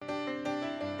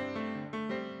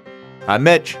I'm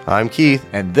Mitch. I'm Keith.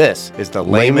 And this is the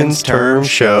Layman's Term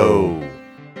Show.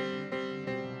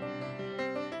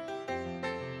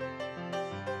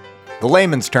 The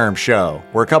Layman's Term Show,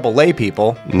 where a couple lay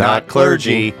people, Not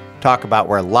clergy, talk about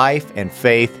where life and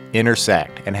faith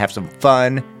intersect and have some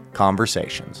fun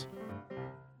conversations.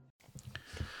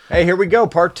 Hey, here we go,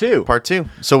 part two. Part two.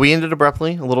 So we ended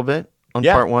abruptly a little bit on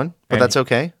part one, but that's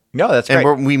okay. No, that's great.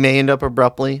 And we may end up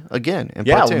abruptly again in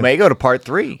part two. We may go to part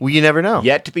three. Well, you never know.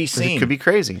 Yet to be seen. It could be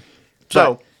crazy.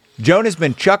 So, Jonah's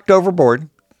been chucked overboard.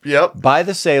 Yep. By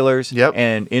the sailors. Yep.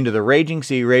 And into the raging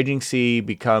sea. Raging sea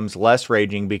becomes less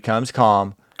raging, becomes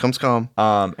calm. Comes calm.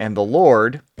 And the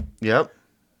Lord. Yep.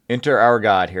 Enter our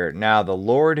God here. Now the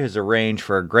Lord has arranged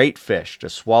for a great fish to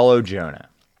swallow Jonah.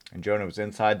 And Jonah was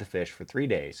inside the fish for 3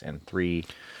 days and 3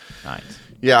 nights.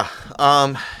 Yeah.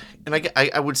 And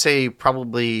I would say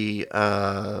probably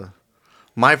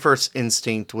my first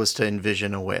instinct was to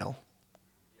envision a whale.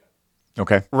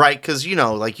 Okay. Right? Because, you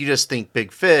just think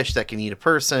big fish that can eat a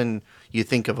person, you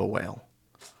think of a whale.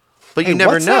 But you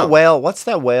never know. What's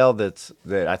that whale that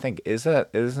I think,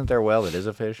 isn't there a whale that is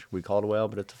a fish? We call it a whale,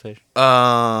 but it's a fish?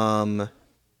 Or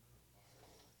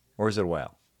is it a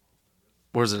whale?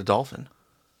 Or is it a dolphin?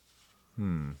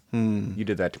 You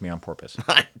did that to me on purpose.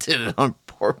 I did it on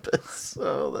purpose.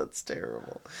 Oh, that's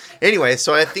terrible. Anyway,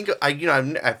 so I think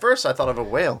at first I thought of a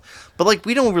whale, but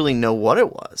we don't really know what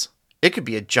it was. It could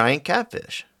be a giant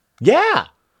catfish. Yeah.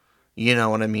 You know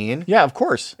what I mean? Yeah, of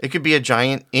course. It could be a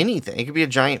giant anything. It could be a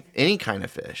giant any kind of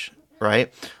fish,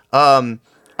 right? I'm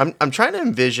trying to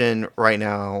envision right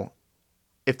now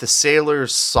if the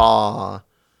sailors saw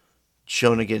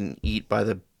Jonah getting eaten by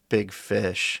the big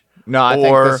fish. No, I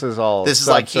think this is all. This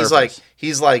is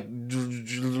he's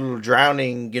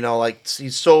drowning.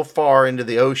 He's so far into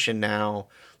the ocean now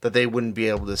that they wouldn't be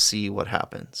able to see what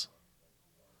happens.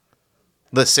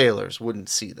 The sailors wouldn't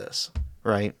see this,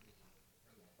 right?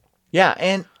 Yeah,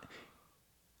 and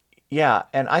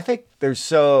I think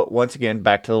once again,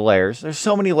 back to the layers. There's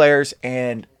so many layers,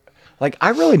 and I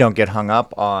really don't get hung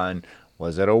up on,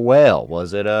 was it a whale?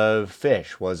 Was it a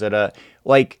fish? Was it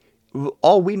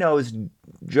all we know is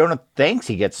Jonah thinks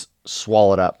he gets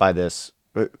swallowed up by this.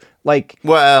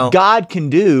 God can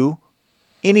do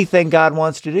anything God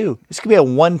wants to do. This could be a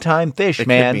one-time fish,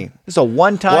 man. Could be. It's a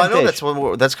one-time fish. Well, I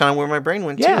know that's kind of where my brain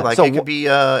went too.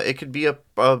 It could be a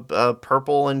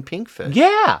purple and pink fish.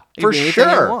 Yeah, for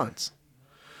sure. He wants.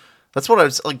 That's what I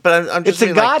was like, but I'm just.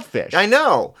 It's a godfish. I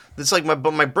know. It's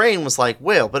my brain was like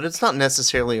whale, but it's not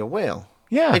necessarily a whale.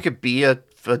 Yeah, it could be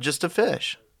just a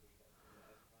fish.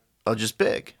 Oh, just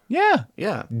big. Yeah.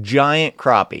 Yeah. Giant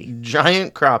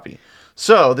crappie.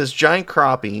 So this giant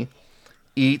crappie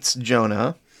eats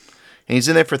Jonah, and he's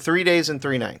in there for 3 days and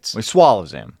 3 nights. He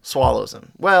swallows him.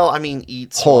 Well,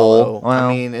 eats whole. Well,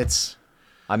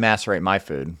 I macerate my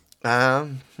food.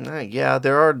 Yeah,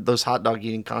 there are those hot dog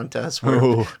eating contests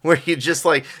where you just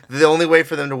the only way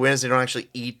for them to win is they don't actually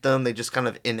eat them. They just kind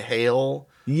of inhale.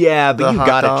 Yeah, but you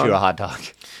gotta chew a hot dog.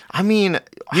 I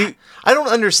don't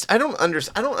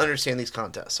understand these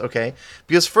contests, okay?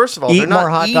 Because first of all, they're not more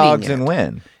hot dogs and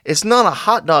win. It's not a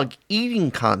hot dog eating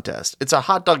contest. It's a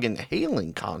hot dog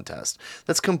inhaling contest.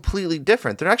 That's completely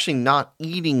different. They're actually not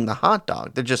eating the hot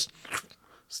dog. They're just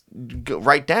go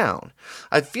right down.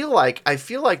 I feel like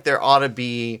there ought to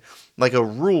be a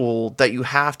rule that you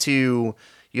have to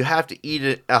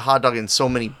eat a hot dog in so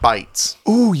many bites.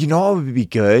 Ooh, you know what would be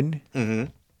good?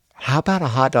 Mm-hmm. How about a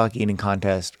hot dog eating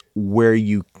contest where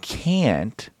you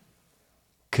can't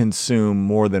consume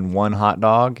more than one hot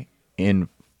dog in,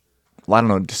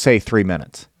 say 3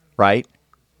 minutes, right?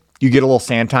 You get a little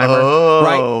sand timer,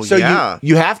 right? So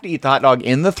you have to eat the hot dog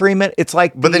in the 3 minutes. It's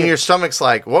but then your stomach's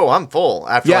like, whoa, I'm full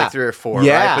after 3 or 4,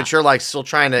 right? But you're still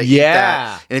trying to eat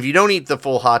that. And if you don't eat the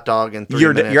full hot dog in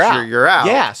 3 minutes, you're out.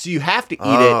 Yeah, so you have to eat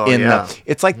it in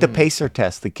it's like the pacer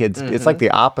test the kids, it's like the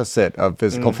opposite of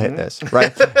physical fitness,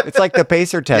 right? It's like the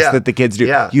pacer test that the kids do.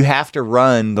 Yeah. You have to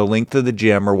run the length of the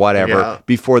gym or whatever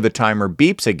before the timer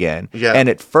beeps again. Yeah. And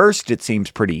at first it seems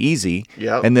pretty easy.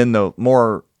 Yeah. And then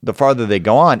the farther they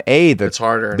go on, it's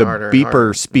harder. The harder beeper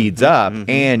harder. speeds up,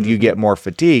 and you get more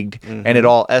fatigued, and it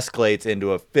all escalates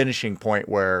into a finishing point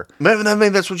where maybe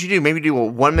that's what you do. Maybe do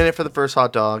 1 minute for the first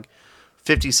hot dog,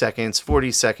 50 seconds,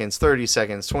 40 seconds, 30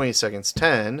 seconds, 20 seconds,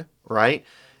 10, right?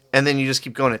 And then you just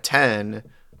keep going at 10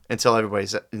 until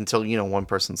one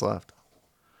person's left.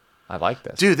 I like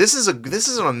this, dude. This is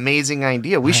an amazing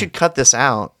idea. We should cut this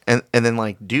out and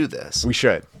then do this. We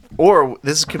should. Or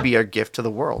this could be our gift to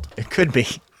the world. It could be.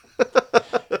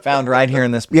 Found right here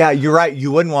in this. Yeah, you're right.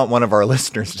 You wouldn't want one of our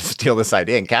listeners to steal this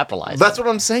idea and capitalize. That's what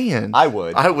I'm saying. I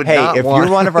would. I would hey, not if want...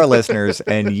 you're one of our listeners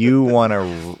and you want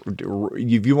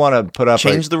to put up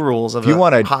change the rules of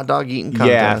hot dog eating contest.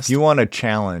 Yeah, if you want to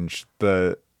challenge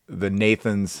the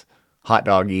Nathan's hot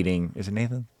dog eating, is it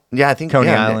Nathan? Yeah, I think Coney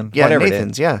Island. Yeah, whatever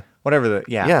Nathan's. Yeah, whatever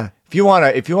yeah. If you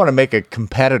want to make a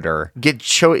competitor, get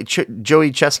Joey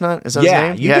Chestnut. Is that his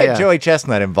name? You get Joey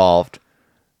Chestnut involved,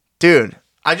 dude.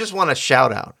 I just want a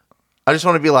shout out. I just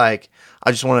want to be like,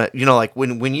 I just want to, like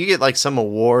when you get like some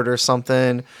award or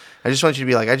something, I just want you to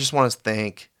be like, I just want to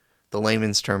thank the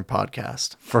Layman's Term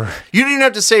podcast for. You don't even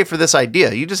have to say for this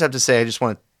idea. You just have to say, I just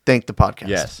want to thank the podcast.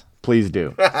 Yes, please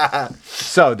do.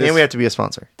 So and we have to be a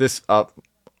sponsor. This up.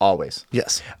 Always.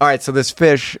 Yes. All right. So this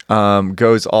fish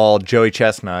goes all Joey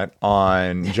Chestnut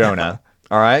on Jonah.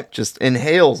 All right. Just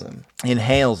inhales him.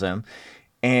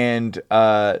 And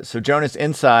so Jonah's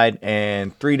inside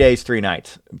and 3 days, 3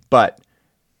 nights. But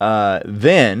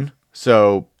then,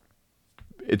 so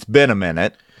it's been a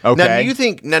minute. Okay. Now,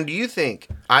 do you think,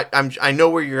 I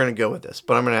know where you're going to go with this,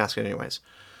 but I'm going to ask it anyways.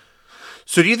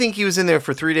 So do you think he was in there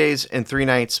for 3 days and 3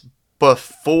 nights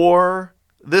before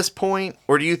this point,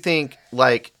 or do you think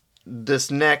like this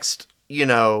next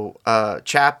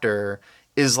chapter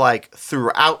is like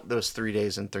throughout those 3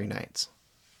 days and 3 nights?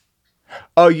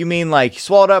 Oh, you mean like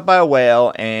swallowed up by a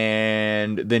whale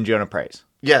and then Jonah prays?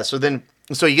 Yeah. So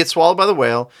he gets swallowed by the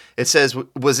whale. It says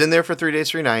was in there for 3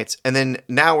 days 3 nights, and then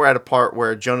now we're at a part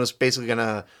where Jonah's basically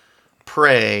gonna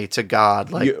pray to God.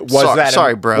 Like,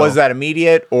 sorry, bro. Was that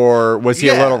immediate, or was he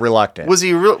a little reluctant? Was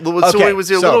he? Was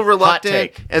he a little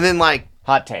reluctant? And then like.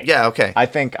 Hot take. Yeah, okay. I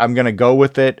think I'm going to go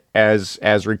with it as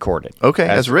recorded. Okay,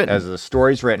 as written. As the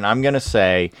story's written. I'm going to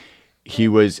say he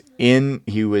was in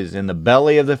the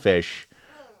belly of the fish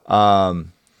for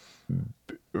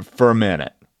a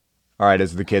minute. All right,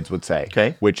 as the kids would say.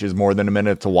 Okay. Which is more than a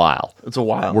minute. It's a while. It's a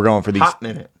while. We're going for these hot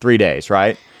minute. 3 days,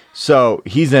 right? So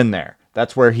he's in there.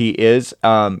 That's where he is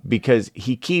because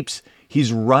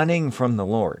he's running from the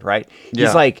Lord, right?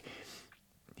 He's like,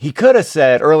 he could have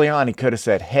said early on,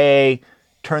 hey,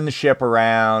 turn the ship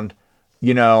around.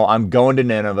 I'm going to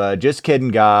Nineveh. Just kidding,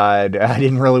 God. I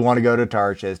didn't really want to go to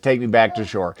Tarshish. Take me back to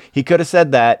shore. He could have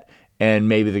said that, and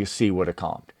maybe the sea would have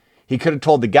calmed. He could have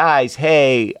told the guys,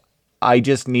 hey, I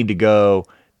just need to go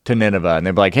to Nineveh. And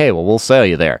they'd be like, hey, well, we'll sail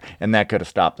you there. And that could have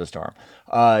stopped the storm.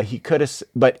 He could have,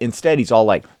 but instead he's all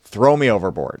like, throw me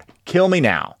overboard. Kill me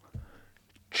now.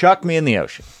 Chuck me in the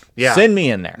ocean. Yeah. Send me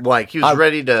in there. Like he was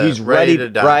ready to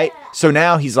die. Right? So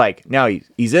now he's like,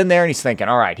 he's in there and he's thinking,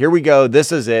 all right, here we go.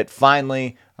 This is it.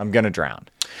 Finally, I'm going to drown.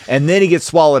 And then he gets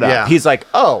swallowed up. Yeah. He's like,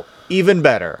 oh, even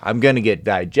better. I'm going to get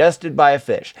digested by a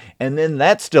fish. And then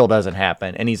that still doesn't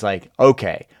happen. And he's like,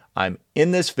 okay, I'm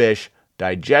in this fish.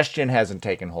 Digestion hasn't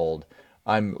taken hold.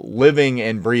 I'm living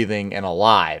and breathing and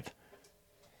alive.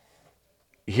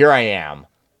 Here I am.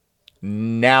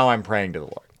 Now I'm praying to the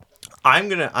Lord. I'm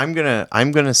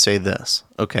gonna say this,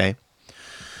 okay?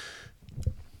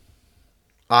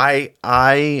 I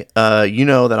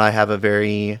that I have a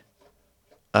very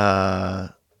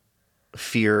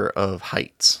fear of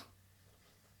heights.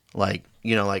 Like,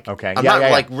 okay. I'm not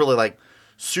like really like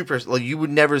super, like you would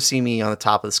never see me on the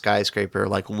top of the skyscraper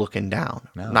like looking down.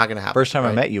 No. Not gonna happen. First time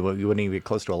I met you, you wouldn't even get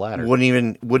close to a ladder. Wouldn't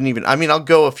even. I mean, I'll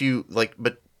go a few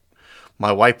but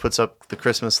my wife puts up the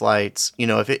Christmas lights.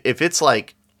 If it's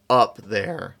like up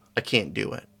there, I can't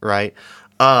do it, right?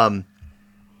 But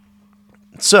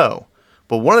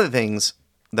one of the things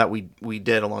that we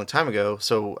did a long time ago,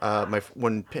 so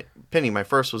when Penny, my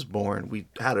first, was born, we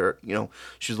had her,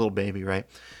 she was a little baby, right?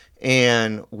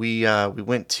 And we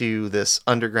went to this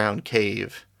underground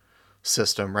cave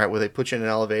system, right, where they put you in an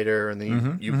elevator and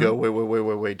then you go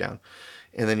way down,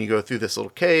 and then you go through this little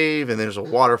cave and there's a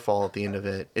waterfall at the end of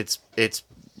it. It's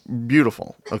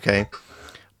beautiful, okay?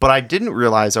 But I didn't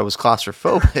realize I was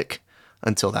claustrophobic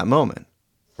until that moment,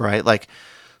 right? Like,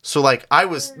 so like I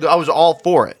was all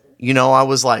for it, I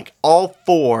was like all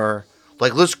for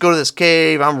like, let's go to this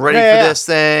cave. I'm ready for this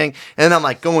thing. And then I'm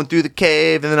like going through the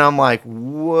cave, and then I'm like,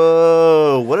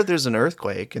 whoa, what if there's an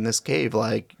earthquake and this cave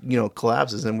like,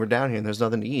 collapses and we're down here and there's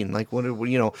nothing to eat? And like, what,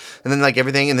 and then like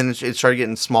everything, and then it started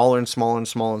getting smaller and smaller and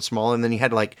smaller and smaller. And then you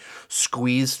had to like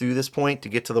squeeze through this point to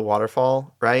get to the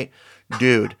waterfall, right?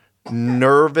 Dude,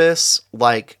 nervous,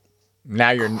 like now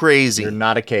you're crazy. You're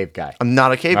not a cave guy. I'm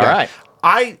not a cave guy. All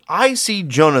right. I see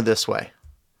Jonah this way.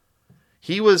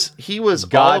 He was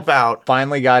God all about,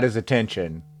 finally got his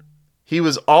attention. He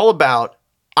was all about,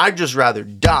 I'd just rather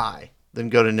die than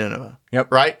go to Nineveh.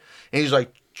 Yep. Right? And he's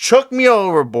like, chuck me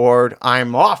overboard.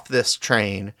 I'm off this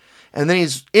train. And then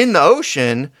he's in the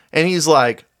ocean and he's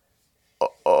like,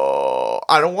 oh,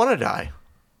 I don't want to die.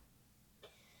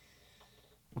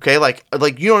 Okay, like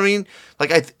you know what I mean?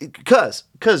 Like because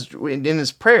in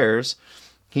his prayers,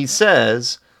 he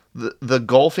says, the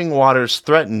gulfing waters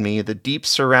threatened me, the deep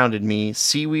surrounded me,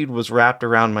 seaweed was wrapped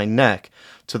around my neck.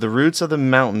 To the roots of the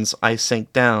mountains I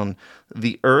sank down.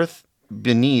 The earth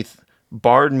beneath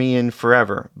barred me in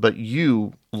forever. But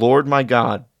you, Lord my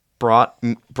God, brought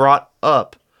me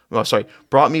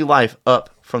life up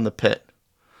from the pit.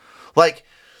 Like,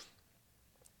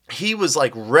 he was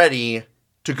like ready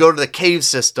to go to the cave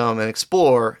system and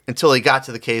explore until he got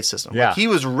to the cave system. Yeah. Like, he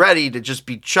was ready to just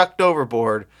be chucked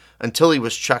overboard until he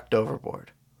was chucked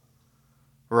overboard.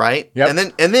 Right?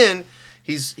 Yep. And then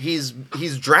he's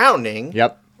drowning.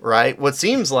 Yep. Right? What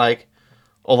seems like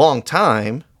a long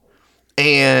time,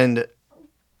 and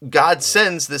God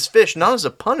sends this fish not as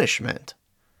a punishment.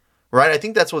 Right? I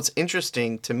think that's what's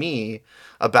interesting to me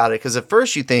about it, because at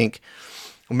first you think,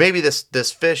 well, maybe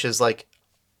this fish is like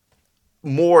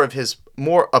more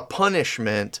a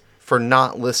punishment for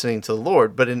not listening to the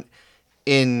Lord, but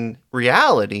in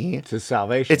reality, It's a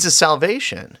salvation. it's a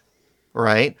salvation,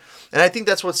 right? And I think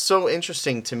that's what's so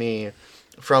interesting to me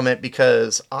from it,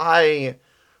 because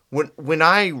when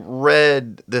I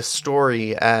read this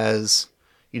story as,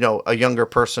 you know, a younger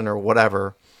person or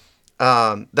whatever,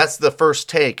 that's the first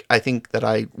take I think that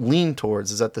I lean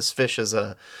towards, is that this fish is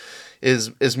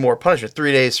more punishment.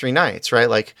 3 days, 3 nights, right?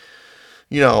 Like,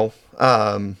 you know,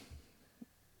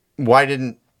 why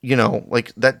didn't, you know,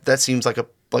 like that seems like a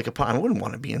I wouldn't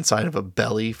want to be inside of a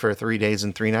belly for 3 days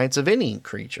and 3 nights of any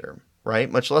creature,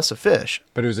 right? Much less a fish.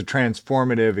 But it was a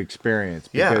transformative experience,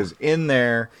 Yeah. because in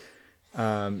there,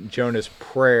 Jonah's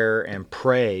prayer and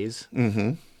praise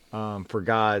for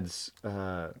God's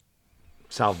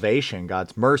salvation,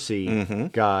 God's mercy,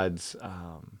 God's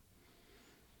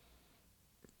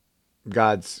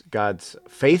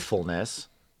faithfulness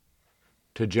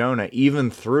to Jonah, even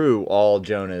through all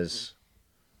Jonah's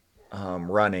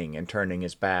running and turning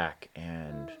his back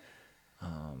and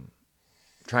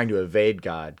trying to evade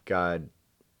God, God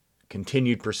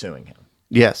continued pursuing him.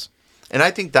 Yes. And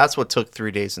I think that's what took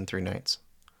 3 days and 3 nights.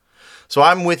 So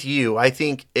I'm with you. I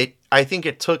think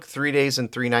it took 3 days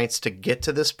and 3 nights to get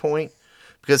to this point,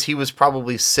 because he was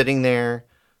probably sitting there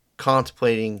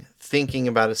contemplating, thinking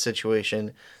about a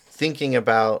situation, thinking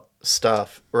about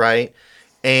stuff, right?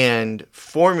 And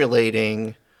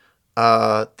formulating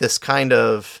this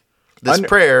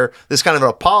prayer, this kind of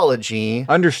apology.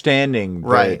 Understanding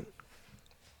Right. that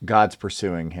God's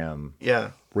pursuing him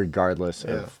Yeah. regardless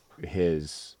of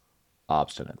his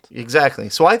obstinance. Exactly.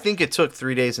 So I think it took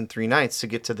 3 days and 3 nights to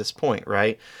get to this point,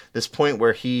 right? This point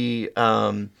where he,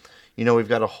 you know, we've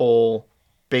got a whole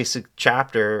basic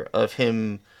chapter of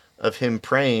him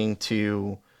praying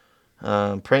to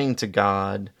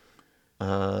God,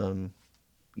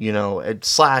 you know, /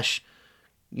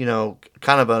 you know,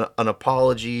 kind of an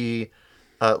apology,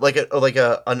 like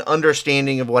an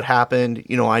understanding of what happened.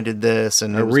 You know, I did this,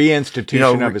 and A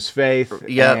reinstitution of his faith.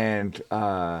 Yep.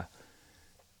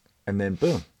 And then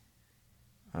boom.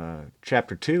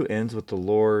 Chapter 2 ends with the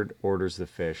Lord orders the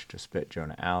fish to spit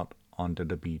Jonah out onto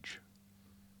the beach.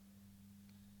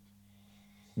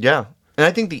 Yeah. And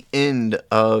I think the end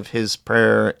of his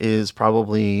prayer is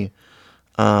probably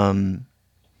the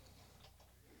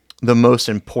most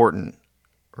important,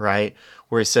 right?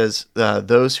 Where he says,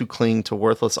 those who cling to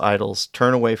worthless idols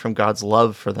turn away from God's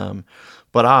love for them.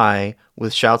 But I,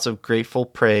 with shouts of grateful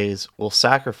praise, will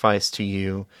sacrifice to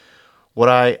you. What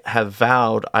I have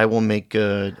vowed, I will make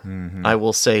good. Mm-hmm. I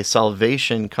will say,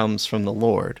 salvation comes from the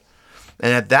Lord.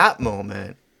 And at that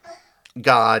moment,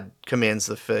 God commands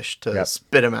the fish to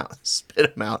spit him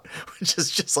out, which is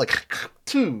just like,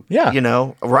 you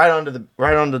know, right onto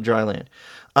the dry land.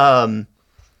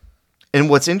 And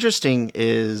what's interesting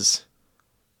is,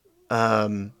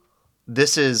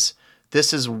 this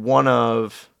is one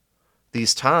of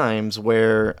these times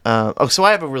where, so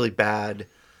I have a really bad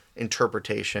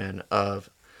interpretation of.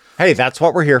 Hey, that's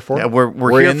what we're here for. Yeah,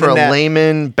 we're here for a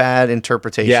layman bad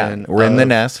interpretation. Yeah, we're in the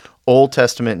nest. Old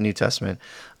Testament, New Testament.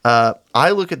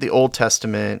 I look at the Old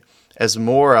Testament as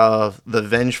more of the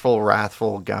vengeful,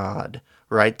 wrathful God,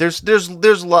 right? There's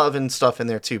love and stuff in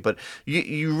there too, but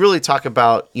you really talk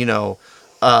about, you know,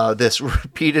 this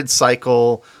repeated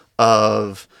cycle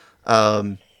of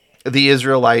the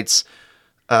Israelites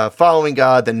following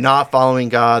God, then not following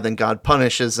God, then God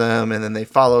punishes them, and then they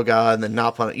follow God, and then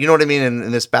not punish. You know what I mean?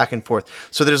 And this back and forth.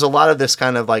 So there's a lot of this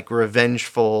kind of like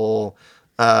revengeful,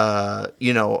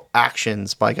 you know,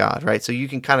 actions by God, right? So you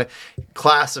can kind of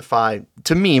classify.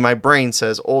 To me, my brain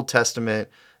says Old Testament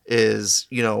is,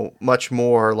 you know, much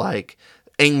more like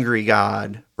angry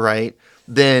God, right?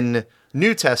 Than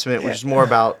New Testament, which is more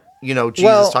about,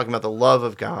 Jesus talking about the love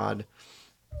of God.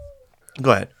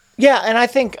 Go ahead. Yeah, and I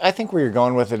think where you're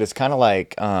going with it is kind of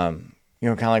like, kind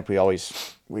of like we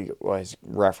always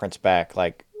reference back,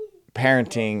 like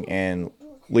parenting and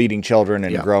leading children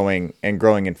and growing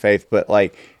in faith. But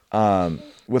like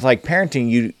with like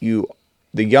parenting, you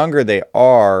the younger they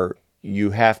are,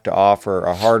 you have to offer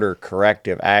a harder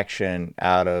corrective action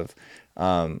out of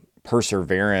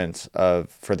perseverance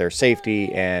for their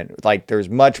safety, and like there's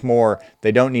much more.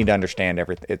 They don't need to understand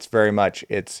everything. It's very much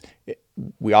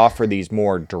we offer these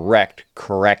more direct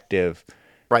corrective.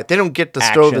 Right. They don't get the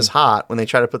stove is hot when they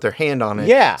try to put their hand on it.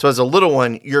 Yeah. So as a little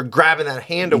one, you're grabbing that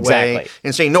hand away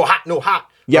and saying, no hot, no hot.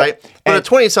 Yep. Right. But a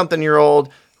 20-something-year-old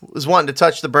is wanting to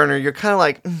touch the burner. You're kind of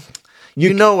like,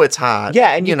 you know it's hot.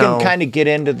 Yeah. And you can kind of get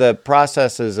into the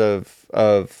processes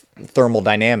of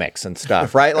thermodynamics and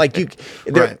stuff, right? Like you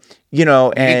can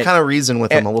kind of reason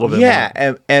with them a little bit.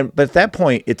 Yeah. But at that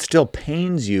point, it still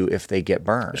pains you if they get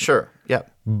burned. Sure. Yeah.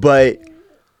 But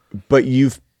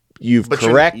you've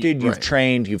corrected, you've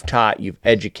trained, you've taught, you've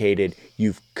educated,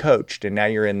 you've coached, and now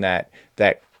you're in that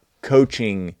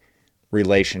coaching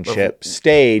relationship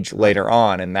stage later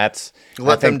on, and I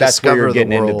think that's where you're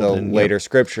getting into the later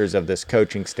scriptures of this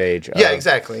coaching stage. Yeah,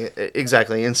 exactly.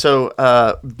 And so,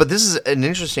 but this is an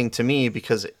interesting to me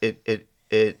because it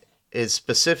is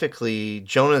specifically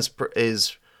Jonah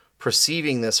is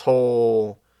perceiving this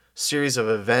whole series of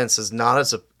events as not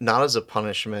as a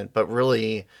punishment, but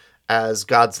really as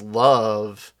God's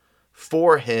love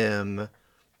for him,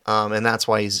 and that's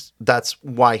why he's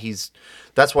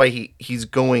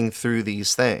going through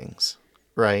these things,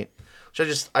 right?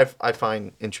 Which I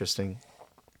find interesting.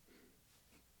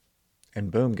 And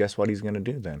boom, guess what he's going to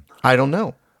do then? I don't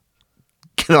know.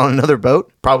 Get on another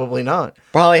boat? Probably not.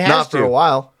 Probably has not to. For a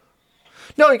while.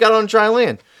 No, he got on dry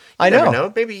land. I never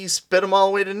know. Maybe he spit them all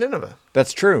the way to Nineveh.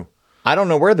 That's true. I don't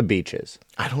know where the beach is.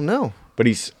 I don't know. But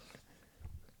he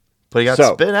got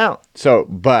spit out.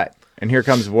 And here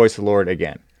comes the voice of the Lord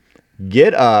again.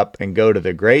 Get up and go to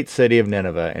the great city of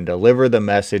Nineveh and deliver the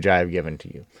message I have given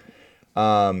to you.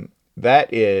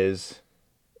 That is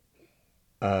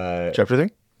chapter 3?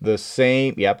 The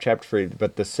same, chapter 3,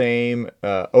 but the same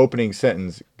opening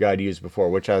sentence God used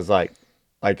before, which I was like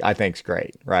I think's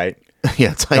great, right?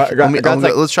 Yeah, it's like,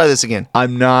 let's try this again.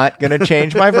 I'm not going to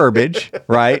change my verbiage,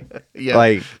 right? Yeah.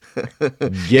 Like,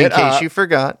 get up. In case you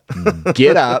forgot.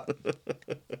 Get up.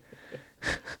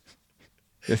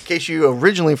 In case you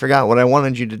originally forgot what I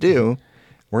wanted you to do.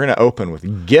 We're going to open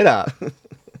with get up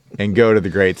and go to the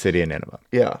great city of Nineveh.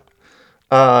 Yeah.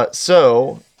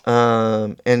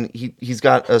 And he's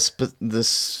got this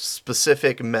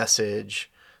specific message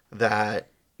that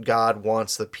God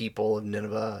wants the people of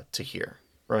Nineveh to hear.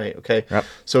 Right. Okay. Yep.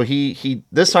 So he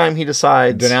this time he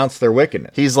decides denounce their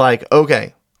wickedness. He's like,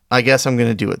 okay, I guess I'm going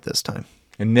to do it this time.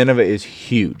 And Nineveh is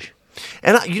huge.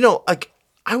 And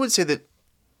I would say that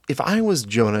if I was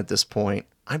Jonah at this point,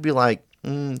 I'd be like,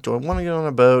 do I want to get on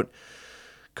a boat,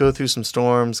 go through some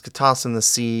storms, get tossed in the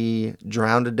sea,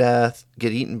 drown to death,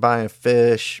 get eaten by a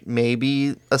fish,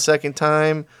 maybe a second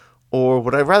time, or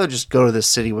would I rather just go to this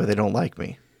city where they don't like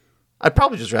me? I'd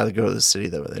probably just rather go to the city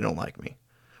where they don't like me.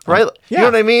 Right? Yeah. You know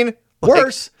what I mean?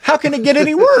 Worse. How can it get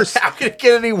any worse? How can it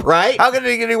get any right? How can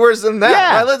it get any worse than that?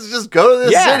 Yeah. Right? Let's just go to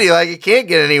this city. Like, it can't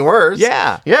get any worse.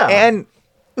 Yeah. Yeah.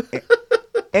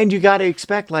 And you got to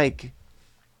expect, I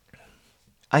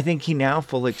think he now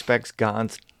fully expects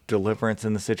God's deliverance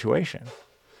in the situation.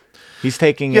 He's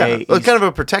taking kind of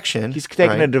a protection. He's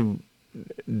taking a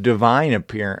divine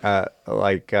appearance,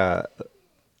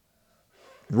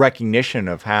 recognition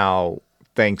of how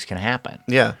things can happen.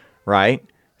 Yeah. Right?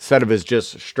 Instead of his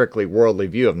just strictly worldly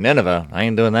view of Nineveh, I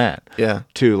ain't doing that. Yeah.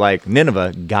 To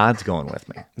Nineveh, God's going with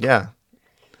me. Yeah.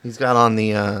 He's got on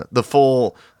the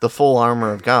full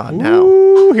armor of God now.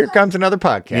 Ooh, here comes another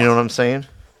podcast. You know what I'm saying?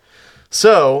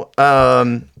 So,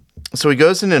 so he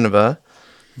goes to Nineveh,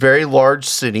 very large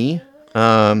city.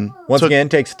 Once again,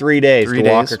 takes 3 days to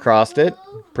walk across it.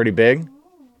 Pretty big.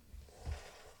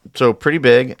 So pretty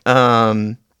big.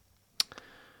 So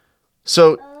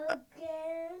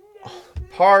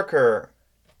Parker.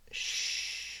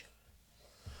 Shh.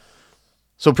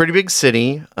 So pretty big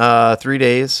city. 3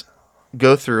 days.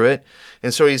 Go through it,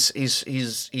 and so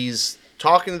he's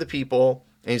talking to the people,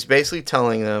 and he's basically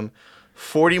telling them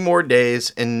 40 more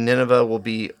days, and Nineveh will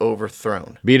be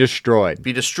overthrown, be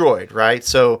destroyed. Right?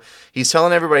 So he's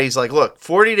telling everybody, he's like, look,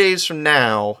 40 days from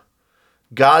now,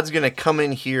 God's gonna come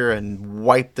in here and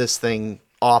wipe this thing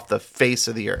off the face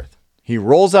of the earth. He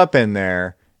rolls up in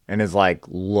there and is like,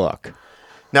 look.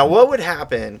 Now, what would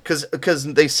happen? Because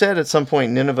they said at some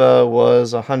point Nineveh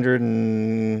was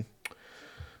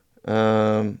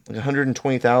Like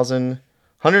 120,000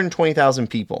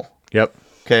 people. Yep.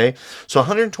 Okay, so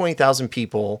 120,000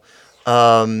 people.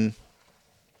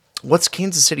 What's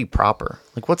Kansas City proper?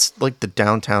 Like, what's like the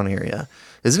downtown area?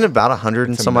 Isn't it about 100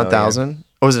 and It's a some odd million. thousand?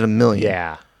 Or is it a million?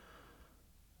 Yeah.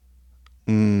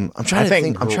 I'm trying to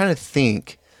think. I'm trying to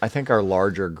think. I think our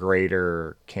larger,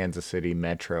 greater Kansas City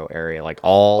metro area, like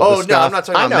all Oh, the stuff. no, I'm not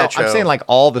talking about metro. I'm saying like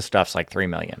all the stuff's like 3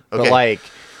 million. Okay. But like,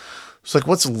 So, like,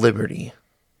 what's Liberty?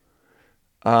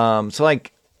 so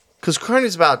like, Because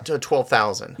Kearney's about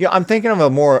 12,000. yeah, I'm thinking of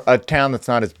a town that's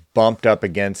not as bumped up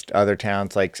against other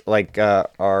towns, like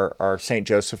our St.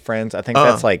 Joseph friends. I think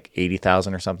that's like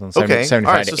 80,000 or something. Okay. 75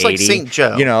 All right, to so it's like 80. St.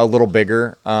 Joe. You know, a little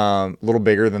bigger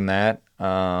than that.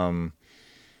 I'm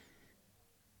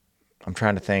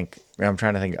trying to think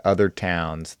of other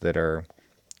towns that are,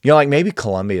 you know, like maybe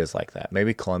Columbia is like that.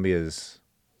 Maybe Columbia is.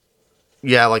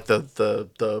 Yeah, like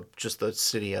the just the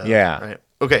city of. Yeah. Right.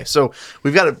 Okay, so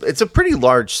we've got it's a pretty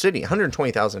large city,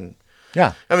 120,000.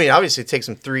 Yeah. I mean, obviously it takes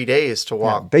them 3 days to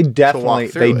walk. They to walk definitely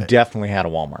through it. definitely had a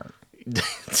Walmart.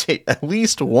 At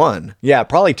least one. Yeah,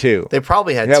 probably two. They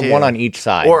probably had They had two. one on each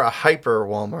side. Or a hyper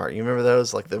Walmart. You remember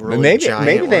those? Like the really maybe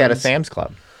giant they had a ones? Sam's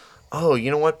Club. Oh,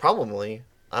 you know what? Probably.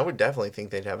 I would definitely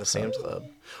think they'd have a Sam's Club.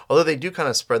 Although they do kind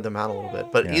of spread them out a little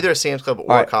bit. But either a Sam's Club or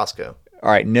right. a Costco.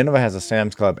 All right, Nineveh has a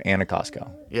Sam's Club and a Costco.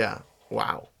 Yeah.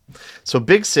 Wow. So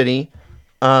big city.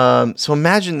 So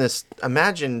imagine this.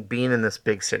 Imagine being in this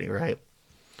big city, right?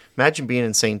 Imagine being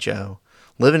in St. Joe,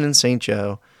 living in St.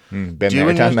 Joe, Been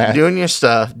there, done that. doing your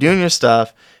stuff,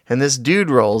 and this dude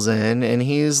rolls in and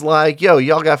he's like, "Yo,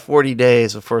 y'all got 40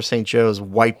 days before St. Joe's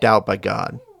wiped out by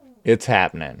God." It's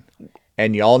happening,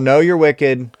 and y'all know you're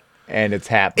wicked, and it's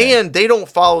happening. And they don't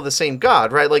follow the same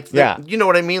God, right? Like, Yeah. you know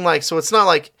what I mean? Like, so it's not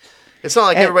like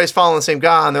everybody's following the same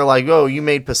God, and they're like, "Oh, you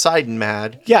made Poseidon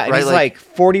mad." Yeah, and right? it's like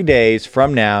 40 days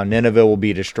from now, Nineveh will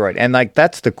be destroyed. And like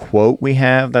that's the quote we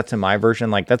have. That's in my version.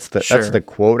 Like that's the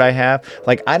quote I have.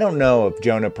 Like I don't know if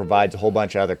Jonah provides a whole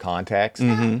bunch of other context.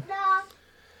 Mm-hmm.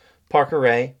 Parker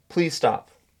Ray, please stop.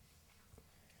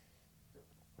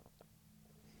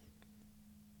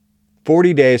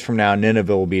 40 days from now,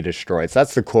 Nineveh will be destroyed. So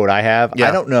that's the quote I have. Yeah.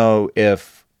 I don't know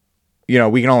if, you know,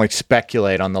 we can only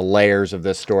speculate on the layers of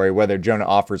this story, whether Jonah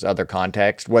offers other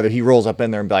context, whether he rolls up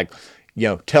in there and be like, you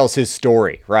know, tells his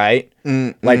story, right?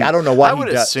 Like, I don't know what I would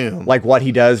assume. like what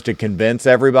he does to convince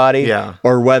everybody, Yeah.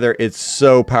 or whether it's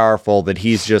so powerful that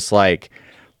he's just like,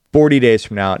 40 days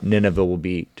from now, Nineveh will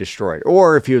be destroyed.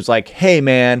 Or if he was like, hey,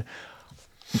 man,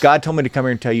 God told me to come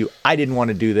here and tell you I didn't want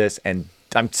to do this, and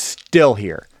I'm still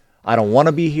here. I don't want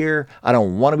to be here. I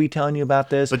don't want to be telling you about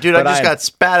this. But dude, I just got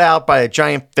spat out by a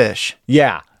giant fish.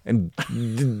 Yeah. And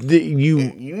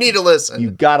you need to listen. You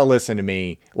got to listen to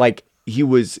me. Like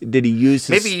did he use his...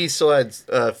 Maybe he still had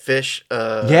fish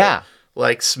yeah.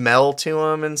 like smell to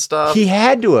him and stuff. He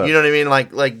had to have. You know what I mean?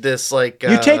 Like this like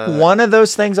you take one of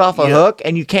those things off a hook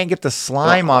and you can't get the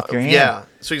slime off your hand. Yeah.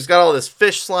 So he's got all this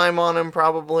fish slime on him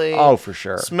probably. Oh, for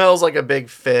sure. Smells like a big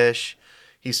fish.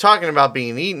 He's talking about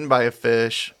being eaten by a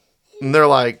fish. And they're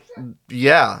like,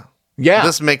 yeah,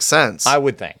 this makes sense. I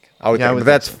would think. But think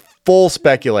that's so. full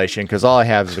speculation because all I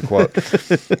have is the quote.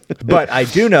 But I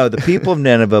do know the people of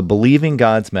Nineveh believing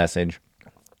God's message,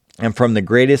 and from the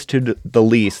greatest to the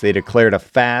least, they declared a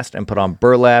fast and put on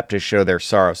burlap to show their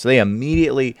sorrow. So they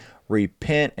immediately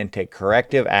repent and take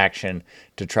corrective action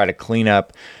to try to clean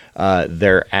up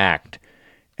their act.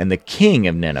 And the king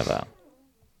of Nineveh,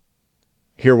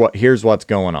 here's what's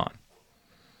going on.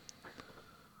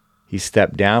 He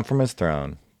stepped down from his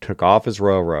throne, took off his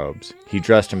royal robes. He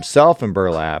dressed himself in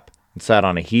burlap and sat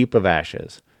on a heap of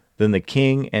ashes. Then the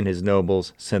king and his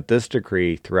nobles sent this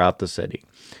decree throughout the city.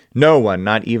 No one,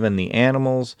 not even the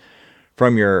animals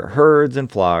from your herds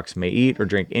and flocks, may eat or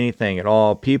drink anything at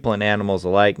all. People and animals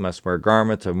alike must wear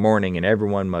garments of mourning, and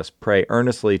everyone must pray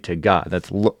earnestly to God.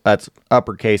 That's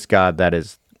uppercase God. That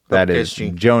is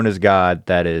G. Jonah's God.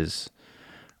 That is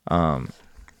the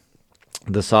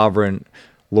sovereign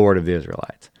Lord of the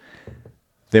Israelites.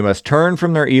 They must turn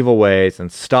from their evil ways and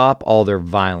stop all their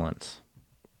violence.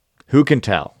 Who can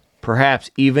tell? Perhaps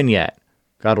even yet,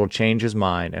 God will change his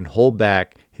mind and hold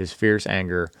back his fierce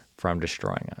anger from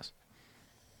destroying us.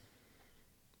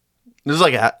 This is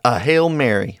like a Hail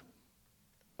Mary.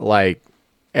 Like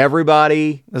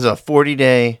everybody. This is a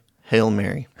 40-day Hail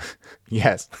Mary.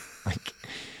 Yes. Like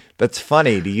that's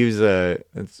funny to use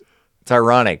it's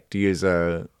ironic to use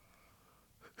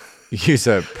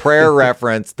a prayer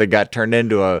reference that got turned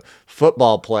into a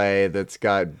football play that's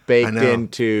got baked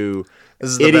into...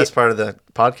 This is the best part of the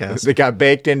podcast. That got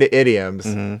baked into idioms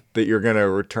that you're going to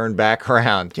return back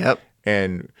around. Yep.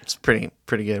 And it's pretty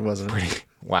good, wasn't it?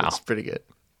 Wow. It's pretty good.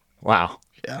 Wow.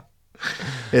 Yeah.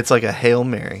 It's like a Hail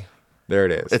Mary. There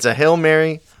it is. It's a Hail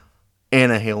Mary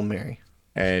and a Hail Mary.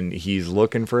 And he's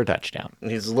looking for a touchdown.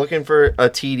 He's looking for a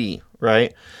TD,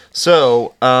 right?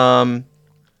 So,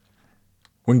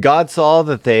 when God saw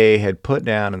that they had put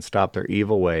down and stopped their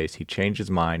evil ways, he changed his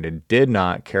mind and did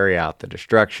not carry out the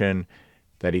destruction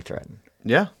that he threatened.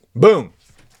 yeah. Boom.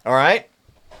 All right.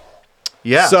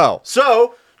 Yeah. So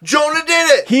Jonah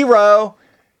did it. Hero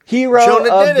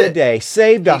Jonah of did the it. day.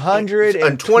 Saved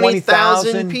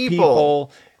 120,000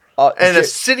 people. And a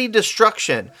city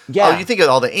destruction. Yeah. Oh, you think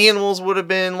all the animals would have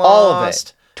been lost? All of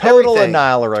it. Total Everything.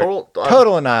 annihilation.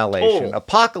 Total annihilation.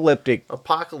 Apocalyptic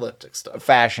Stuff.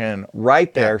 fashion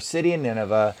right there. City of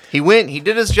Nineveh. He went, he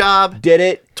did his job. Did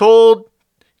it. Told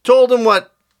him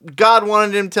what God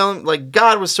wanted him to tell him. Like,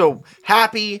 God was so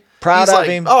happy. Proud He's of like,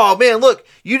 him. Oh, man, look,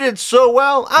 you did so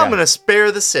well. I'm Yeah. going to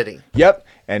spare the city. Yep.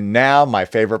 And now my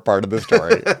favorite part of the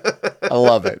story. I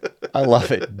love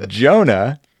it.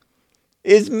 Jonah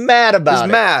is mad about it.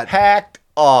 He's mad. Hacked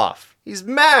off. He's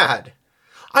mad.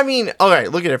 I mean, all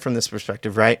right, look at it from this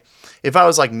perspective, right? If I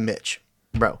was like, Mitch,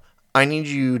 bro, I need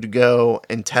you to go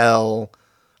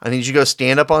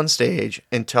stand up on stage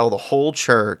and tell the whole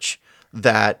church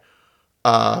that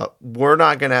we're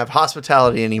not going to have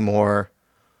hospitality anymore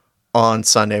on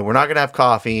Sunday. We're not going to have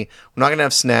coffee. We're not going to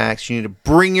have snacks. You need to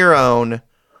bring your own.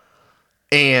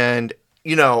 And,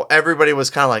 everybody was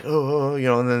kind of like,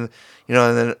 and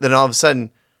then all of a sudden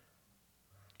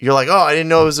you're like, oh, I didn't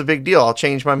know it was a big deal. I'll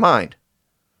change my mind.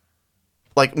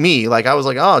 Like me, like I was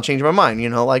like, oh, I'll change my mind.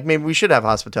 Like maybe we should have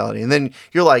hospitality. And then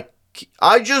you're like,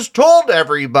 I just told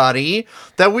everybody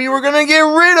that we were going to get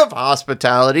rid of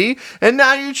hospitality. And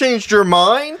now you changed your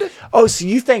mind. Oh, so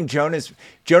you think Jonah's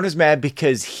mad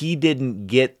because he didn't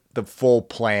get the full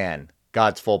plan,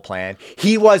 God's full plan.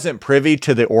 He wasn't privy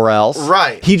to the or else.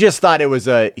 Right. He just thought it was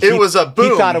a boom.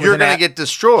 You're going to get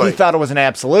destroyed. He thought it was an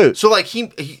absolute. So like he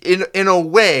in a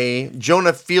way,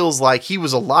 Jonah feels like he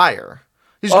was a liar.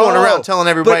 He's going around telling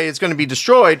everybody it's going to be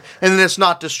destroyed, and then it's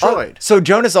not destroyed. So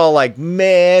Jonah's all like,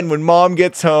 man, when mom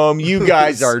gets home, you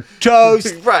guys are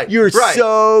toast. Right. You're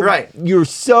so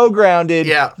grounded.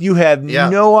 Yeah. You have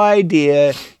no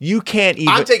idea. You can't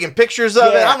even. I'm taking pictures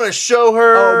of it. I'm going to show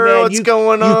her what's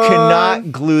going on. You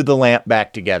cannot glue the lamp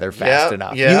back together fast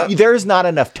enough. Yeah. There's not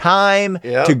enough time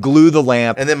to glue the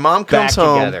lamp. And then mom comes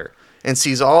home and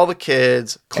sees all the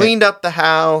kids, cleaned up the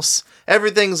house.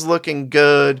 Everything's looking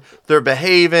good. They're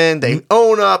behaving. They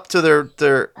own up to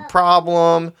their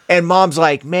problem. And mom's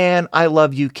like, man, I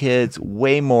love you kids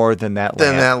way more than that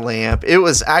lamp. It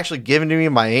was actually given to me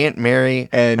by Aunt Mary,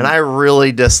 and I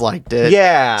really disliked it.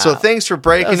 Yeah. So thanks for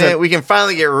breaking it. We can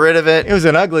finally get rid of it. It was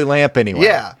an ugly lamp anyway.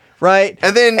 Yeah. Right?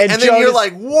 And then you're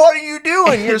like, what are you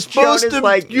doing? You're supposed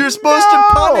to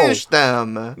punish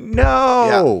them.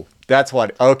 No. Yeah. That's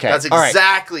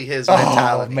exactly his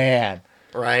mentality. Oh, man.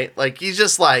 Right? Like he's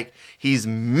just like he's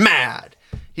mad.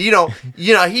 He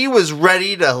was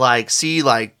ready to like see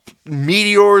like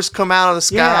meteors come out of the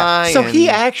sky. Yeah. So he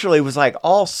actually was like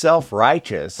all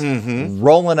self-righteous,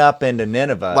 rolling up into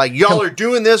Nineveh. Like y'all are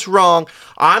doing this wrong.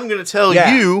 I'm going to tell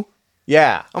you.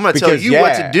 Yeah. I'm going to tell you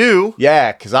what to do.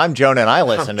 Yeah, because I'm Jonah and I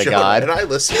listen to God. And I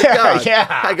listen to God.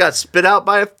 Yeah. I got spit out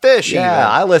by a fish. Yeah, even.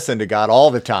 I listen to God all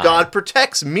the time. God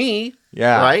protects me.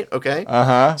 Yeah. Right? Okay.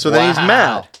 Uh-huh. So then he's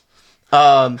mad.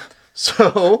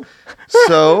 So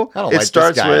it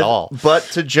starts with, but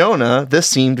to Jonah, this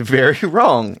seemed very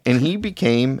wrong, and he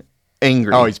became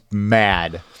angry. Oh, he's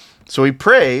mad. So he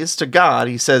prays to God.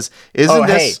 He says, "Isn't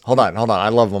this?" Hey, hold on. I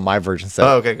love what my version says.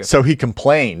 Oh, okay, good. So he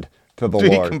complained to the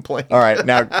Lord. He complained. All right,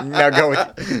 now go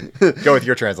with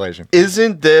your translation.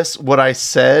 Isn't this what I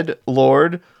said,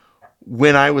 Lord,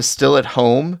 when I was still at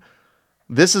home?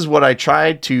 This is what I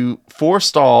tried to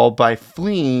forestall by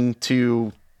fleeing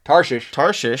to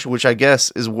Tarshish, which I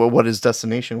guess is what his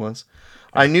destination was.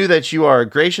 I knew that you are a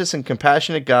gracious and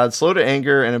compassionate God, slow to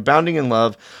anger and abounding in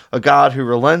love, a God who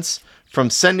relents from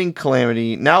sending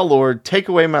calamity. Now, Lord, take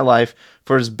away my life,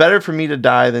 for it is better for me to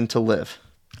die than to live.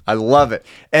 I love it.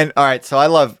 And all right, so I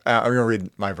love. I'm gonna read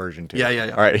my version too.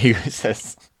 Yeah. All right, he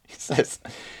says,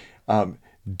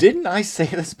 didn't I say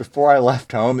this before I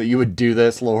left home that you would do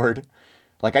this, Lord?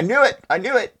 Like I knew it.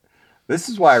 This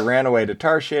is why I ran away to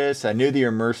Tarshish. I knew that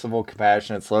you're merciful,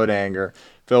 compassionate, slow to anger,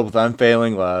 filled with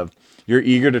unfailing love. You're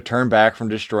eager to turn back from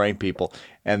destroying people.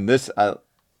 And this,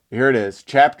 here it is,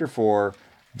 chapter 4,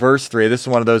 verse 3. This is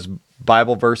one of those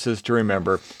Bible verses to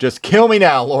remember. Just kill me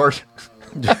now, Lord.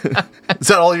 Is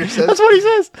that all you said? That's what he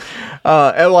says.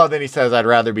 And then he says, I'd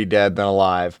rather be dead than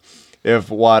alive if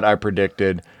what I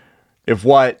predicted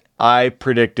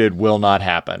will not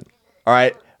happen. All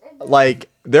right? Like,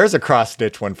 There's a cross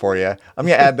stitch one for you. I'm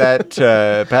gonna add that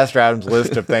to Pastor Adam's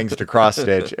list of things to cross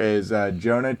stitch. Is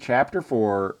Jonah chapter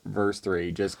 4 verse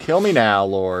 3? Just kill me now,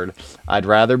 Lord. I'd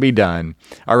rather be done.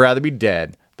 I'd rather be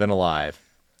dead than alive,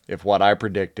 if what I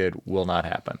predicted will not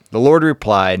happen. The Lord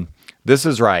replied, "This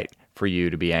is right for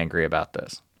you to be angry about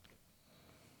this."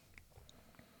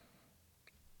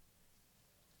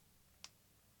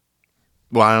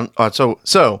 Well,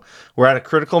 so we're at a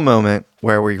critical moment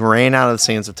where we ran out of the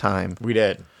sands of time, We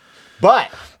did,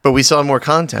 but but we still have more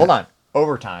content. hold on.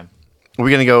 Overtime. Are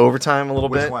we gonna go overtime a little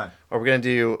Which bit? one? Or we're gonna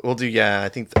do? We'll do. Yeah, I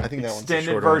think that one's a Extended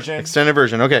shorter version. One. Extended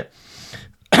version. Okay.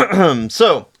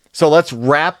 So So let's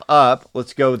wrap up.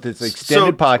 Let's go with this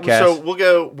extended podcast. So we'll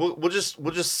go. We'll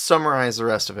just summarize the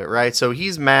rest of it, right? So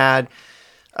he's mad.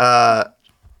 God,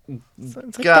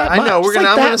 I know I'm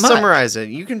gonna summarize it.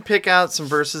 You can pick out some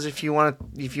verses if you want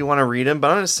to read them, but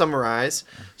I'm gonna summarize.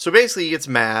 So basically, he gets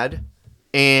mad,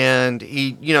 and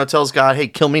he tells God, "Hey,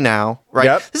 kill me now!" Right?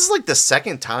 Yep. This is like the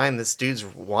second time this dude's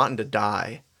wanting to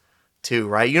die, too.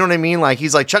 Right? You know what I mean? Like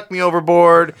he's like, "Chuck me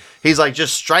overboard." He's like,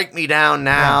 "Just strike me down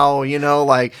now."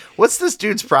 Like what's this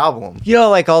dude's problem?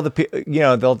 Like all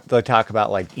the they'll talk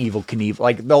about like evil Knievel,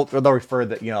 like they'll refer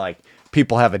that like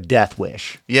people have a death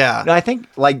wish. Yeah. And I think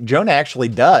like Jonah actually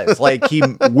does. Like he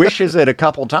wishes it a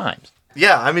couple times.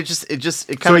 Yeah. I mean, it kind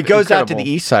So of he goes out to incredible. the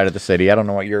east side of the city. I don't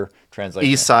know what your translation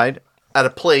East is. side, at a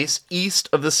place east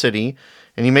of the city,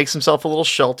 and he makes himself a little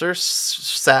shelter,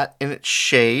 sat in its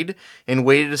shade, and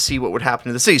waited to see what would happen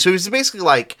to the city. So he's basically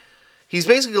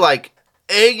like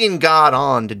egging God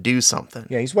on to do something.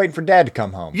 Yeah, he's waiting for Dad to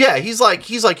come home. Yeah, he's like,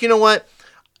 you know what?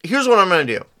 Here's what I'm gonna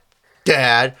do,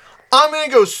 Dad. I'm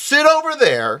gonna go sit over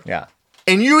there, Yeah.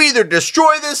 and you either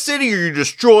destroy this city or you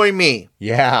destroy me.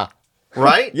 Yeah.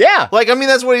 Right? Yeah. Like, I mean,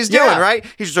 that's what he's doing, Yeah. right?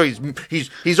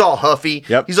 He's all huffy.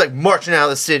 Yep. He's like marching out of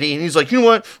the city, and he's like, you know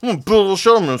what? I'm gonna build a little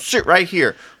shelter. I'm gonna sit right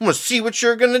here. I'm gonna see what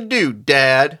you're gonna do,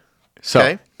 Dad. So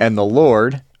Okay. and the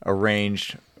Lord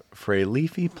arranged for a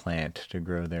leafy plant to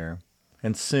grow there,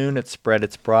 and soon it spread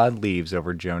its broad leaves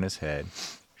over Jonah's head,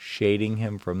 shading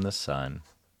him from the sun.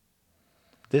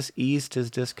 This eased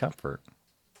his discomfort,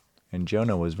 and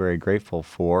Jonah was very grateful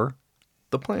for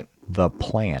The plant. the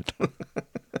plant.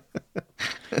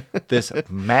 This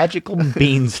magical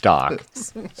beanstalk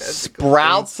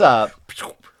sprouts up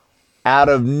out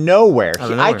of nowhere.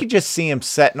 Out of I nowhere. could just see him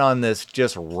setting on this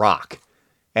just rock,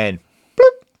 and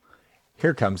bloop,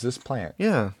 here comes this plant.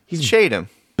 Yeah. He's Shade him.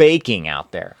 baking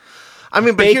out there. I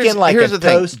mean, but Bacon like here's a the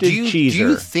thing. toasted Do you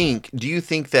cheeser.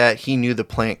 think that he knew the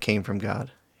plant came from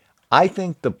God? I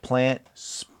think the plant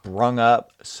sprung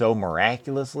up so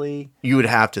miraculously, You would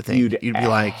have to think. You'd You'd be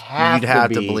like, have you'd have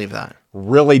to to be believe that.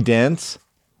 really dense,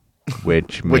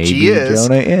 which Which maybe he is.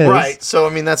 Jonah is. Right. So, I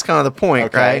mean, that's kind of the point,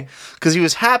 Okay. right? Because he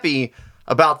was happy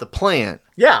about the plant.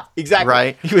 Yeah, exactly.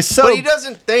 Right. He was so. But he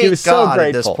doesn't thank he was so God at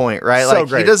this grateful. point, right? So Like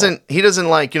grateful. he doesn't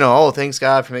like, oh, thanks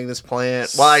God for making this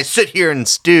plant while I sit here and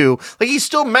stew. Like he's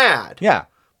still mad. Yeah,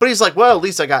 But he's like, well, at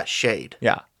least I got shade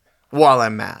yeah, while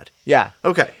I'm mad. yeah.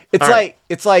 Okay. It's All right.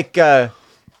 it's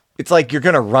like you're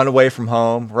gonna run away from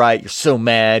home, right? You're so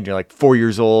mad. You're like 4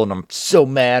 years old, and I'm so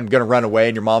mad. I'm gonna run away,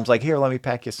 and your mom's like, "Here, let me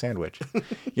pack you a sandwich."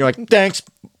 You're like, "Thanks,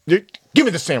 give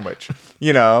me the sandwich,"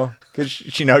 because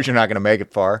she knows you're not gonna make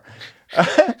it far.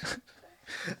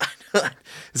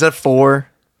 Is that 4?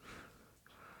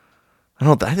 I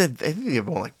don't I think you have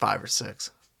more like 5 or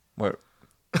 6. What?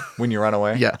 When you run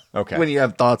away? Yeah. Okay. When you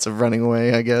have thoughts of running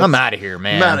away, I guess. I'm out of here,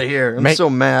 man. I'm out of here. I'm Make- so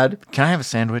mad. Can I have a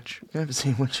sandwich? Can I have a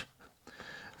sandwich?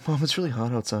 Mom, it's really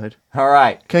hot outside. All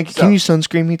right. Can you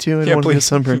sunscreen me too? I don't want to get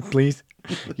sunburned. please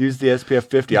use the SPF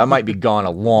 50. I might be gone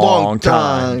a long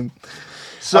time.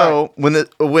 So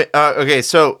okay,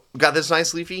 so got this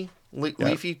nice leafy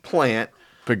plant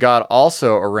But God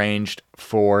also arranged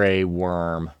for a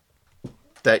worm.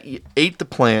 that ate the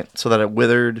plant so that it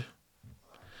withered.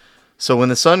 So when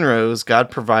the sun rose, God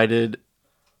provided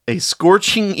a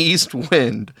scorching east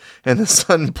wind, and the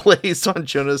sun blazed on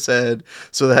Jonah's head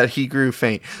so that he grew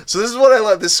faint. So this is what I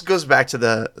love. This goes back to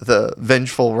the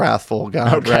vengeful, wrathful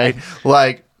God, Okay. right?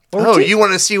 Like, Or you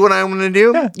want to see what I'm going to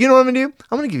do? Yeah. You know what I'm going to do?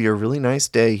 I'm going to give you a really nice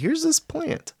day. Here's this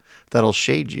plant that'll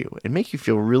shade you and make you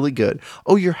feel really good.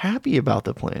 Oh, you're happy about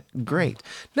the plant. Great.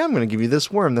 Now I'm going to give you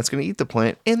this worm that's going to eat the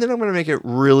plant, and then I'm going to make it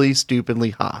really stupidly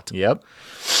hot. Yep.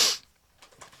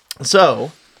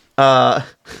 So,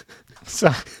 So,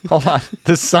 hold on.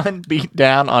 The sun beat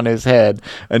down on his head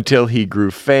until he grew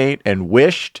faint and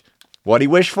wished. What he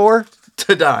wished for?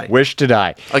 to die. Wished to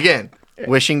die. Again,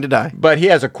 wishing to die. But he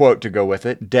has a quote to go with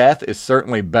it. Death is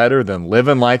certainly better than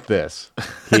living like this,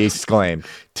 he exclaimed.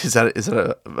 Is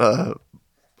that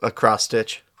a cross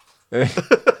stitch?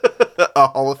 A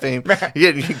Hall of Fame.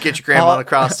 You get your grandma on a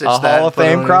cross stitch. A Hall of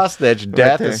Fame cross stitch.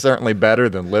 Death there. is certainly better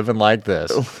than living like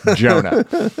this. Jonah.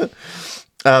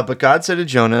 But God said to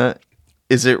Jonah,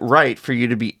 "Is it right for you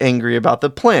to be angry about the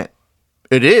plant?"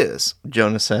 "It is,"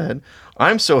 Jonah said.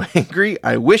 "I'm so angry,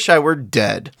 I wish I were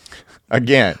dead."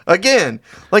 Again.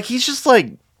 Like he's just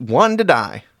like wanting to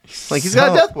die. Like he's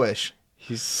got a death wish.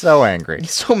 He's so angry.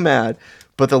 He's so mad.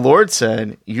 But the Lord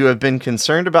said, "You have been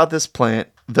concerned about this plant,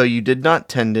 though you did not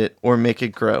tend it or make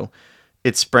it grow.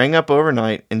 It sprang up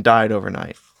overnight and died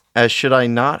overnight. As should I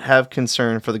not have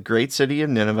concern for the great city of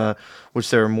Nineveh, which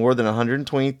there are more than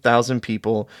 120,000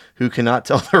 people who cannot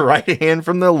tell their right hand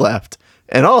from their left,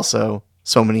 and also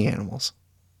so many animals."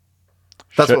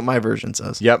 That's what my version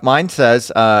says. Yep, mine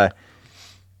says,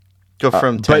 Go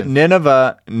from 10. but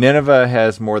Nineveh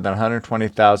has more than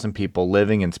 120,000 people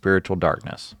living in spiritual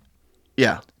darkness.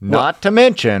 Yeah. Not to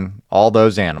mention all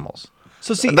those animals.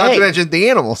 So see, Not to mention the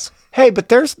animals. Hey, but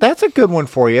that's a good one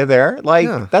for you there.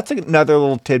 Like that's another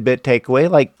little tidbit takeaway.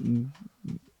 Like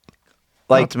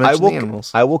Not to mention the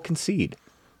animals. I will concede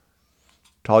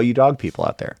to all you dog people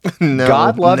out there. No,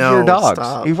 God loves your dogs.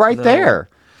 stop. He's right there.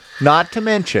 Not to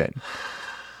mention,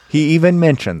 he even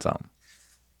mentions them.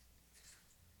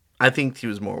 I think he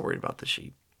was more worried about the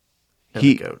sheep and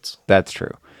the goats. That's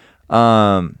true.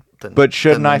 But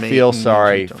shouldn't I feel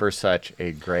sorry for such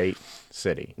a great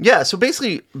city? Yeah. So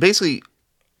basically, this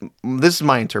is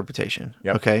my interpretation.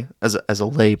 Yep. Okay, as a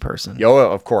lay person, Yo,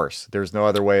 of course. There's no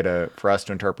other way for us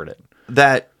to interpret it.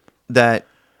 that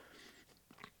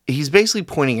he's basically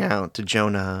pointing out to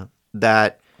Jonah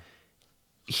that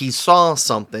he saw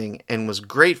something and was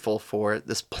grateful for it,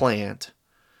 this plant,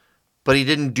 but he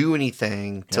didn't do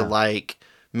anything to like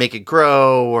make it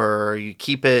grow or you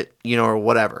keep it, or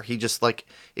whatever. He just like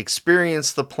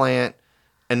experienced the plant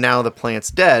and now the plant's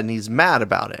dead and he's mad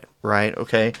about it, right?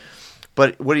 Okay.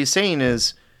 But what he's saying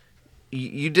is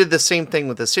you did the same thing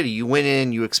with the city. You went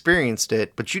in, you experienced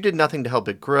it, but you did nothing to help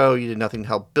it grow. You did nothing to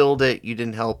help build it. You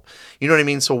didn't help, you know what I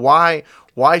mean? So why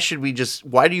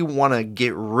do you want to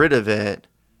get rid of it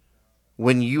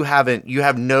when you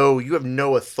have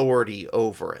no authority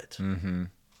over it? Mm-hmm.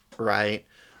 Right.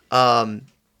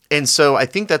 And so I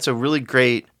think that's a really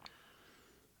great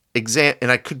example,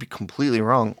 and I could be completely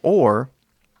wrong, or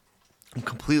I'm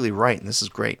completely right, and this is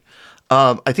great.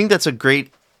 I think that's a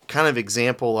great kind of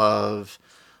example of,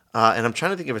 and I'm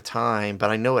trying to think of a time, but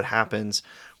I know it happens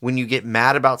when you get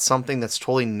mad about something that's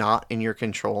totally not in your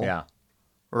control. Yeah.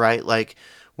 Right? Like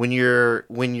when you're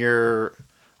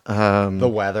The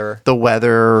weather.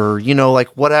 or, like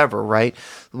whatever, right?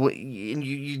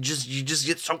 You just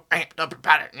get so amped up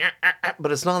about it,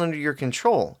 but it's not under your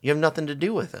control. You have nothing to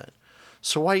do with it.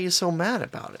 So why are you so mad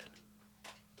about it?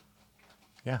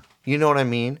 Yeah. You know what I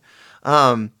mean?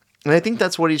 And I think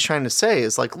that's what he's trying to say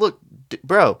is like, look,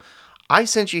 bro, I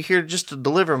sent you here just to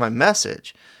deliver my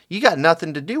message. You got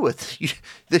nothing to do with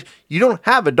it. You don't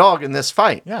have a dog in this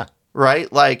fight. Yeah.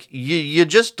 Right? Like, you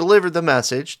just delivered the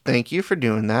message. Thank you for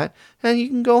doing that. And you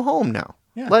can go home now.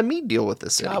 Yeah. Let me deal with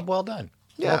this city. Job well done.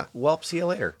 Yeah. Well, see you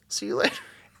later. See you later.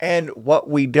 And what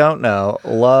we don't know,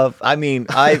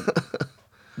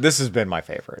 this has been my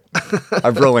favorite.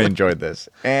 I've really enjoyed this.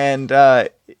 And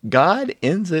God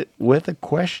ends it with a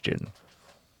question.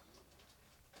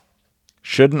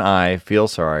 Shouldn't I feel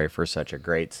sorry for such a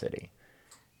great city?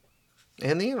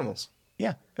 And the animals.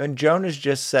 Yeah. And Jonah's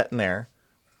just sitting there,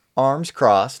 arms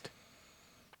crossed,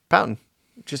 Pouting.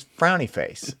 just frowny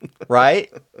face,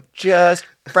 right? Just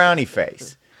frowny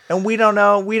face. And we don't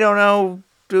know. We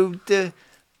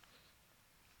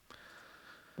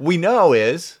know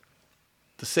is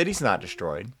the city's not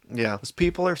destroyed. Yeah. Those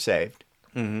people are saved.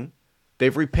 Mm-hmm.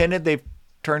 They've repented. They've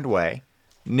turned away.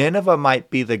 Nineveh might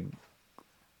be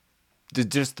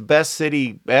just the best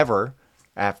city ever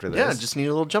after this. Yeah, just need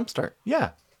a little jump start.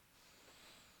 Yeah.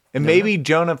 And maybe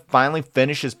Jonah finally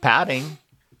finishes pouting,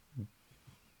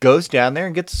 goes down there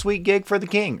and gets a sweet gig for the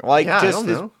king. Like, Yeah, I just don't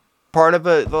as know. part of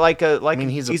I mean,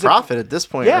 he's a prophet at this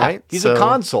point, right? He's a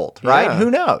consult, right? Yeah.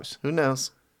 Who knows? Who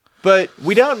knows? But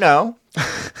we don't know.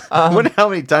 I wonder how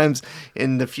many times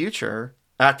in the future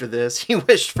after this he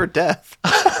wished for death.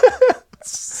 I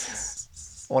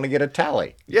want to get a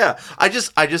tally. Yeah, I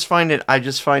find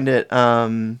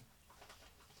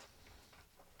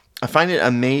it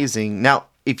amazing. Now,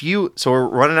 so we're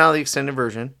running out of the extended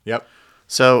version. Yep.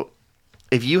 So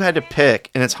if you had to pick,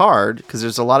 and it's hard because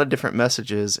there's a lot of different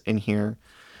messages in here,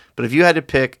 but if you had to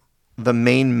pick the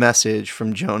main message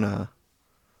from Jonah,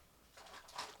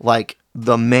 like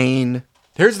the main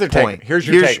Here's the point. take. Here's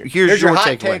your hot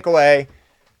takeaway. takeaway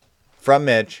from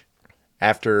Mitch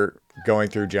after going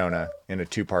through Jonah in a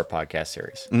 2-part podcast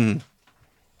series. Mm.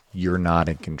 You're not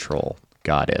in control.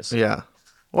 God is. Yeah.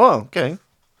 Whoa. Okay.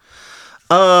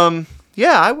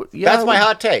 Yeah. I would. Yeah. That's my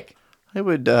hot take. I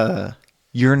would.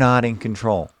 You're not in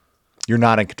control. You're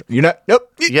not in control. You're not.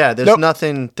 Nope. Yeah. There's Nope.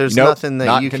 nothing. There's Nope. nothing that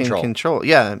Not you in control. can control.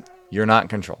 Yeah. You're not in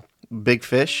control. Big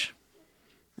fish,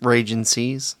 raging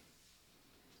seas,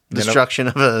 destruction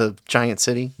of a giant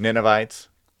city. Ninevites.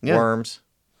 Yeah. Worms.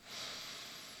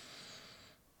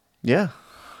 Yeah.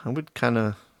 I would kind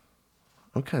of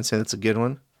say that's a good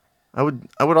one. I would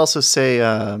also say,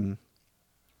 kind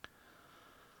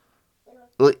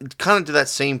of to that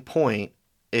same point,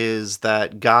 is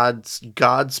that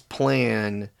God's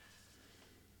plan.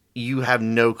 You have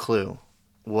no clue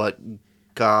what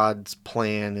God's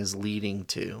plan is leading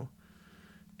to,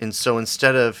 and so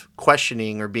instead of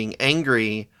questioning or being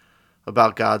angry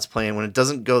about God's plan when it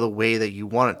doesn't go the way that you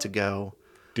want it to go,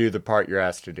 Do the part you're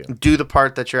asked to do. do the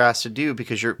part that you're asked to do,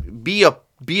 because be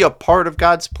a part of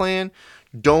God's plan.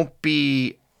 Don't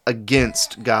be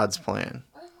against God's plan,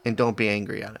 and don't be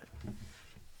angry at it.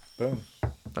 Boom.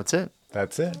 That's it.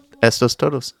 That's it. Estos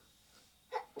todos.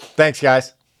 Thanks,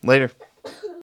 guys. Later.